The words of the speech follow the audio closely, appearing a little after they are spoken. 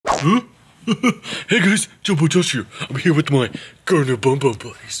Huh? Hey guys, Jumbo Josh here. I'm here with my Garten of Banban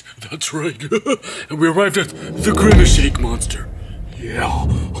buddies. That's right. And we arrived at the GRIMACE monster. Yeah,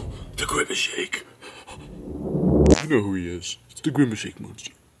 the GRIMACE. You know who he is. It's the GRIMACE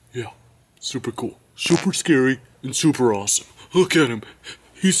monster. Yeah, super cool, super scary, and super awesome. Look at him.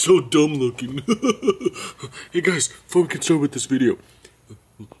 He's so dumb looking. Hey guys, before we can start with this video,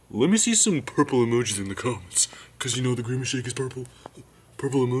 let me see some purple emojis in the comments. Cause you know the GRIMACE is purple.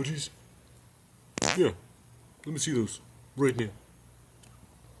 Purple emojis? Yeah. Let me see those. Right now.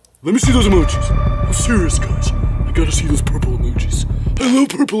 Let me see those emojis. I'm serious, guys. I gotta see those purple emojis. I love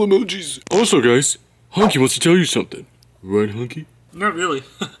purple emojis. Also, guys, Hunky wants to tell you something. Right, Hunky? Not really.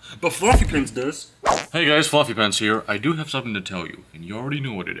 But Fluffy Pants does. Hey guys, Fluffy Pants here. I do have something to tell you, and you already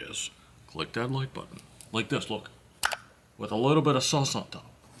know what it is. Click that like button. Like this, look. With a little bit of sauce on top.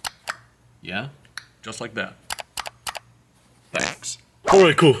 Yeah? Just like that. Thanks.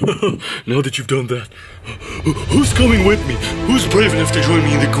 Alright, cool. Now that you've done that, who's coming with me? Who's brave enough to join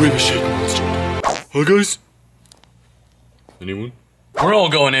me in the GRIMACE monster? Huh, guys? Anyone? We're all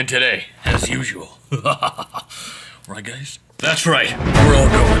going in today, as usual. Right, guys? That's right. We're all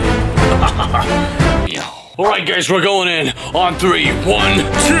going in. Yeah. Alright, guys, we're going in on 3. 1, 2,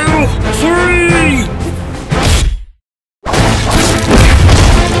 3!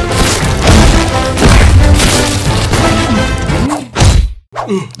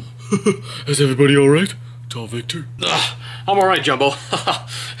 Is everybody alright? Tall Victor? I'm alright, Jumbo.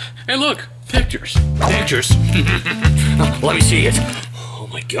 Hey, look! Pictures. Pictures. Let me see it. Oh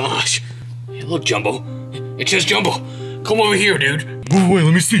my gosh. Hey, look, Jumbo. It says Jumbo. Come over here, dude. Oh, wait,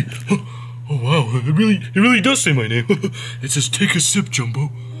 let me see. Oh, wow. It really does say my name. It says, take a sip, Jumbo.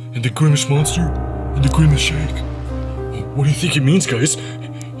 And the GRIMACE monster. And the GRIMACE shake. What do you think it means, guys?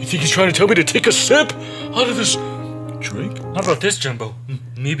 You think he's trying to tell me to take a sip out of this drink? How about this, Jumbo?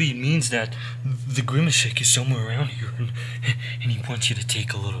 Maybe it means that the GRIMACE shake is somewhere around here and he wants you to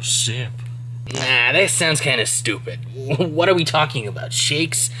take a little sip. Nah, that sounds kind of stupid. What are we talking about?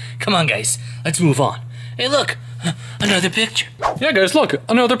 Shakes? Come on, guys. Let's move on. Hey, look! Another picture. Yeah, guys, look.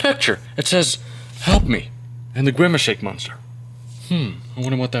 Another picture. It says, help me. And the GRIMACE shake monster. I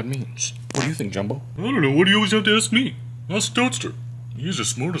wonder what that means. What do you think, Jumbo? I don't know. What do you always have to ask me? Ask Toadster. He's the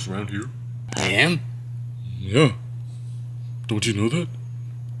smartest around here. I am? Yeah. Don't you know that?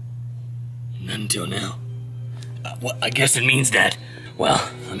 Not until now. Well, I guess it means that. Well,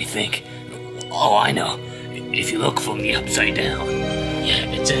 let me think. Oh, I know. If you look from the upside down, yeah,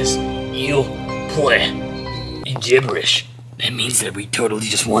 it says, you play in gibberish. That means that we totally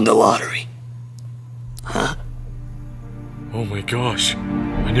just won the lottery. Huh? Oh my gosh.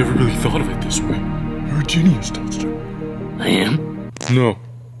 I never really thought of it this way. You're a genius, Toadster. I am? No.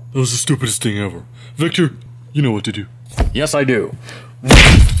 That was the stupidest thing ever. Victor, you know what to do. Yes, I do.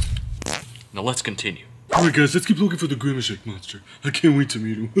 Now let's continue. Alright guys, let's keep looking for the GRIMACE shake monster. I can't wait to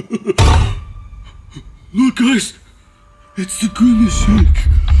meet him. Look guys! It's the GRIMACE shake!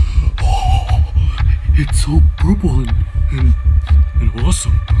 Oh, it's so purple and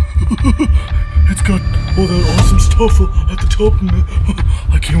awesome. It's got all that awesome stuff at the top.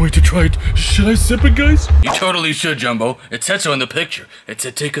 I can't wait to try it. Should I sip it, guys? You totally should, Jumbo. It said so in the picture. It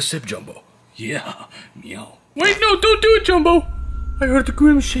said take a sip, Jumbo. Yeah, meow. Wait, no, don't do it, Jumbo! I heard the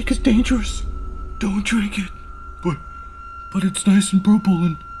GRIMACE shake is dangerous. Don't drink it. But it's nice and purple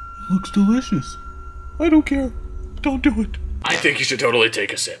and it looks delicious. I don't care. Don't do it. I think you should totally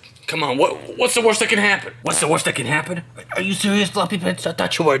take a sip. Come on, what's the worst that can happen? What's the worst that can happen? Are you serious, Fluffy Pants? I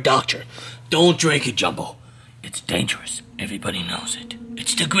thought you were a doctor. Don't drink it, Jumbo. It's dangerous. Everybody knows it.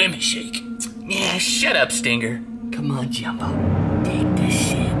 It's the GRIMACE shake. Yeah, shut up, Stinger. Come on, Jumbo. Take the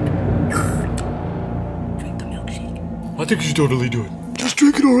sip. Drink the milkshake. I think you should totally do it. Just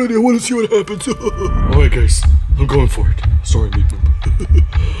drink it already. I want to see what happens. Alright, guys. I'm going for it. Sorry, Meat Boop.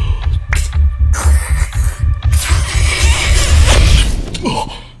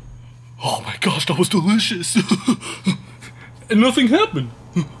 Oh my gosh, that was delicious. And nothing happened.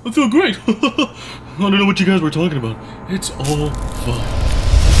 I feel great. I don't know what you guys were talking about. It's all fun.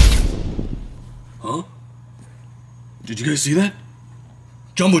 Huh? Did you guys see that?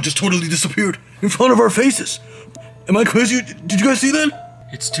 Jumbo just totally disappeared in front of our faces. Am I crazy? Did you guys see that?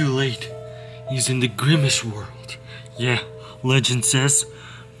 It's too late. He's in the GRIMACE world. Yeah, legend says,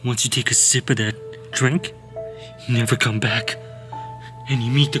 once you take a sip of that drink, you never come back. And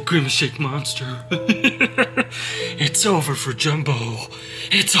you meet the GRIMACE shake monster. It's over for Jumbo.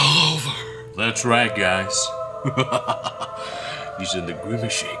 It's all over. That's right, guys. He's in the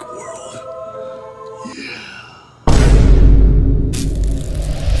GRIMACE shake world.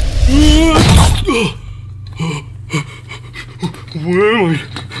 Yeah. Where am I?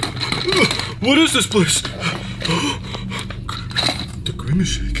 What is this place? The Grimace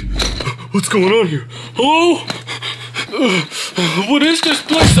Shake. What's going on here? Hello? What is this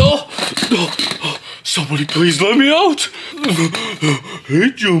place? Somebody please let me out.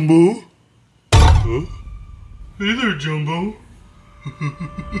 Hey, Jumbo. Hey there, Jumbo.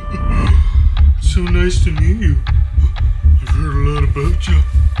 So nice to meet you. I've heard a lot about you.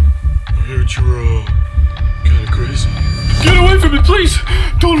 I heard you were, kind of crazy. Get away from me, please!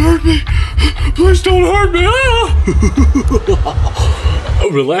 Don't hurt me! Please don't hurt me! Oh,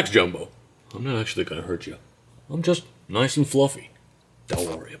 relax, Jumbo. I'm not actually gonna hurt you. I'm just nice and fluffy. Don't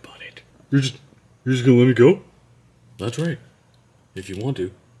worry about it. You're just gonna let me go? That's right. If you want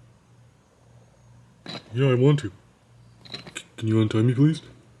to. Yeah, I want to. Can you untie me, please?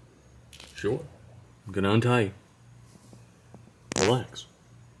 Sure. I'm gonna untie you. Relax.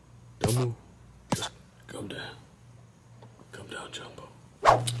 Don't move. Just come down. Come down, Jumbo.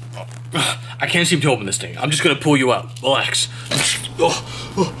 I can't seem to open this thing. I'm just gonna pull you out. Relax.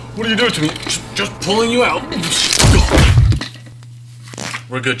 What are you doing to me? Just pulling you out.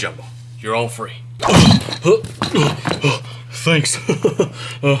 We're good, Jumbo. You're all free. Thanks.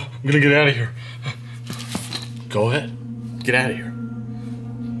 I'm gonna get out of here. Go ahead. Get out of here.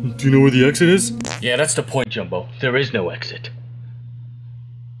 Do you know where the exit is? Yeah, that's the point, Jumbo. There is no exit.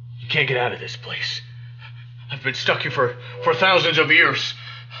 You can't get out of this place. I've been stuck here for thousands of years.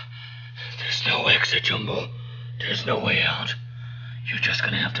 There's no exit, Jumbo. There's no way out. You're just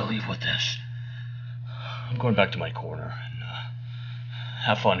gonna have to leave with this. I'm going back to my corner and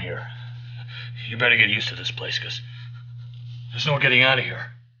have fun here. You better get used to this place, because there's no getting out of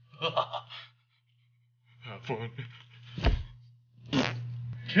here. Have fun.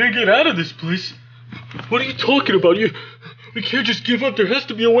 Can't get out of this place. What are you talking about? We can't just give up. There has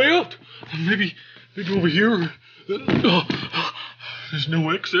to be a way out. Maybe over here. There's no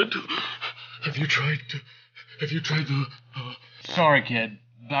exit. Have you tried the? Sorry, kid.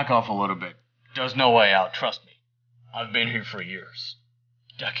 Back off a little bit. There's no way out, trust me. I've been here for years.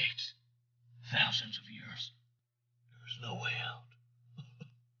 Decades. Thousands of years. There's no way out.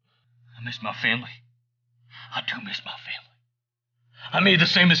 I miss my family. I do miss my family. I made the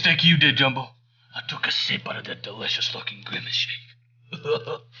same mistake you did, Jumbo. I took a sip out of that delicious-looking Grimace Shake.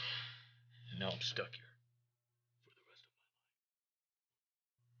 And now I'm stuck here. For the rest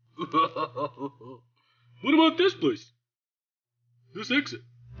of my life. What about this place? This exit.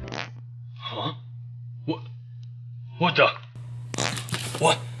 Huh? What the?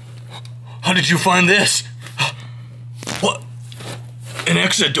 What? How did you find this? What? An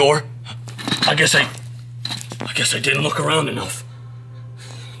exit door? I guess I didn't look around enough.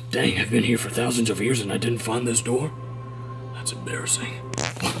 Dang, I've been here for thousands of years and I didn't find this door? That's embarrassing.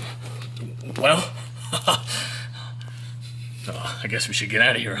 Well, I guess we should get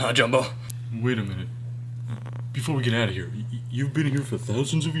out of here, huh, Jumbo? Wait a minute. Before we get out of here, you've been here for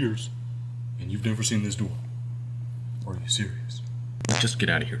thousands of years, and you've never seen this door. Are you serious? Let's just get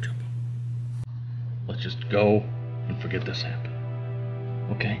out of here, Jumbo. Let's just go and forget this happened.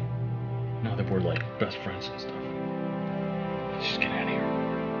 Okay? Now that we're like best friends and stuff. Let's just get out of here.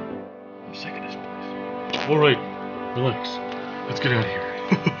 I'm sick of this place. All right, relax. Let's get out of here.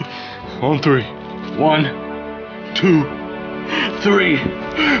 On 3. 1, 2, 3.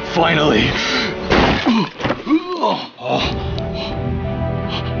 Finally.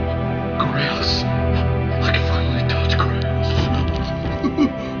 Grass. I can finally touch grass.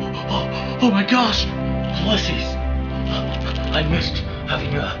 Oh my gosh. Ulysses. I missed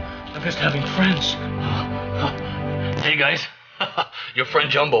having friends. Hey guys. Your friend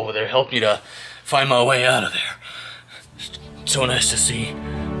Jumbo over there helped me to find my way out of there. It's so nice to see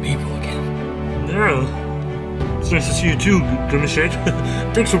people again. Yeah. It's nice to see you too, Grimace Shake.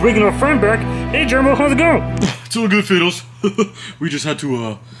 Thanks for bringing our friend back. Hey, Jumbo, how's it going? It's all good, Fiddles. We just had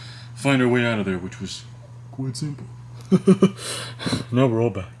to find our way out of there, which was quite simple. Now we're all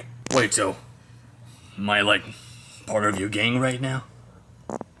back. Wait, so am I like part of your gang right now?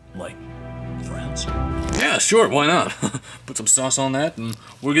 Like friends? Yeah, sure, why not? Put some sauce on that and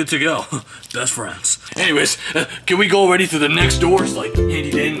we're good to go. Best friends. Anyways, can we go already through the next doors, like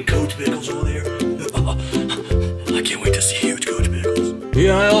Handy Dan and Coach Pickles over there? I can't wait to see huge Coach Pickles.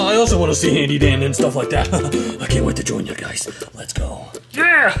 Yeah, I also want to see Handy Dan and stuff like that. I can't wait to join you guys. Let's go.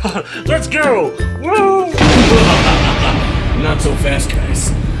 Yeah, let's go. Woo! Not so fast,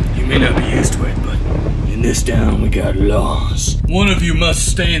 guys. You may not be used to it, but in this town we got laws. One of you must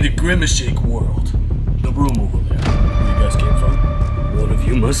stay in the Grimace Shake world. The room over there, where you guys came from. One of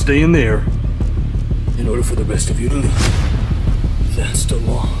you must stay in there in order for the rest of you to leave. That's the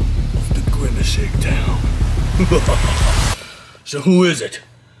law of the Grimace Shake town. So who is it?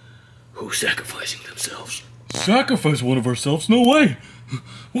 Who's sacrificing themselves? Sacrifice one of ourselves? No way!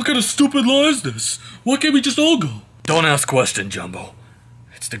 What kind of stupid law is this? Why can't we just all go? Don't ask questions, Jumbo.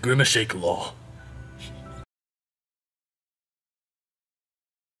 It's the Grimace Shake law.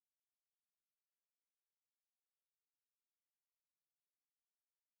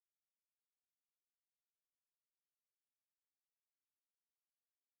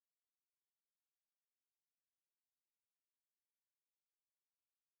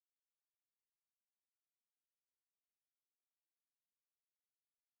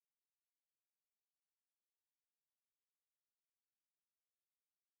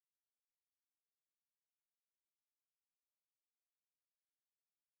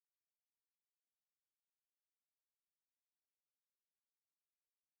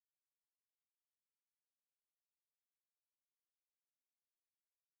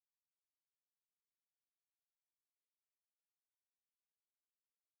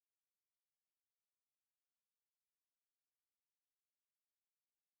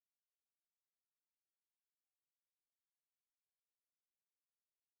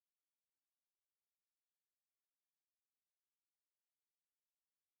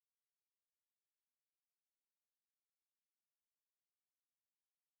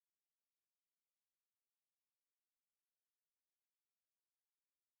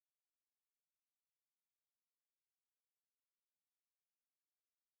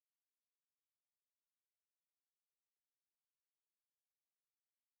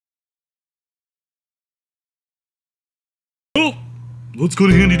 Well, let's go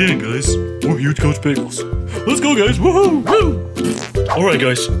to Handy Dan, guys. Or Huge Coach Pickles. Let's go, guys. Woohoo! Woo! Alright,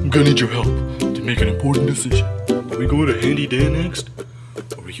 guys. I'm gonna need your help to make an important decision. Do we go to Handy Dan next?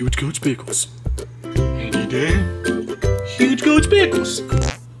 Or Huge Coach Pickles? Handy Dan? Huge Coach Pickles?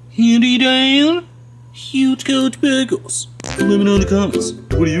 Handy Dan? Huge Coach Pickles? Let me know in the comments.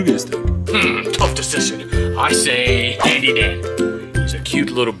 What do you guys think? Tough decision. I say Handy Dan. He's a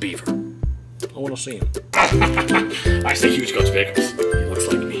cute little beaver. I want to see him. I say Huge Coach Pickles. He looks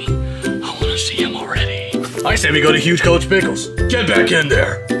like me. I want to see him already. I say we go to Huge Coach Pickles. Get back in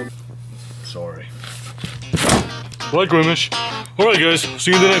there. Sorry. Bye, Grimace. Alright, guys.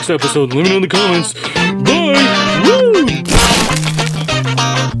 See you in the next episode. Let me know in the comments. Bye!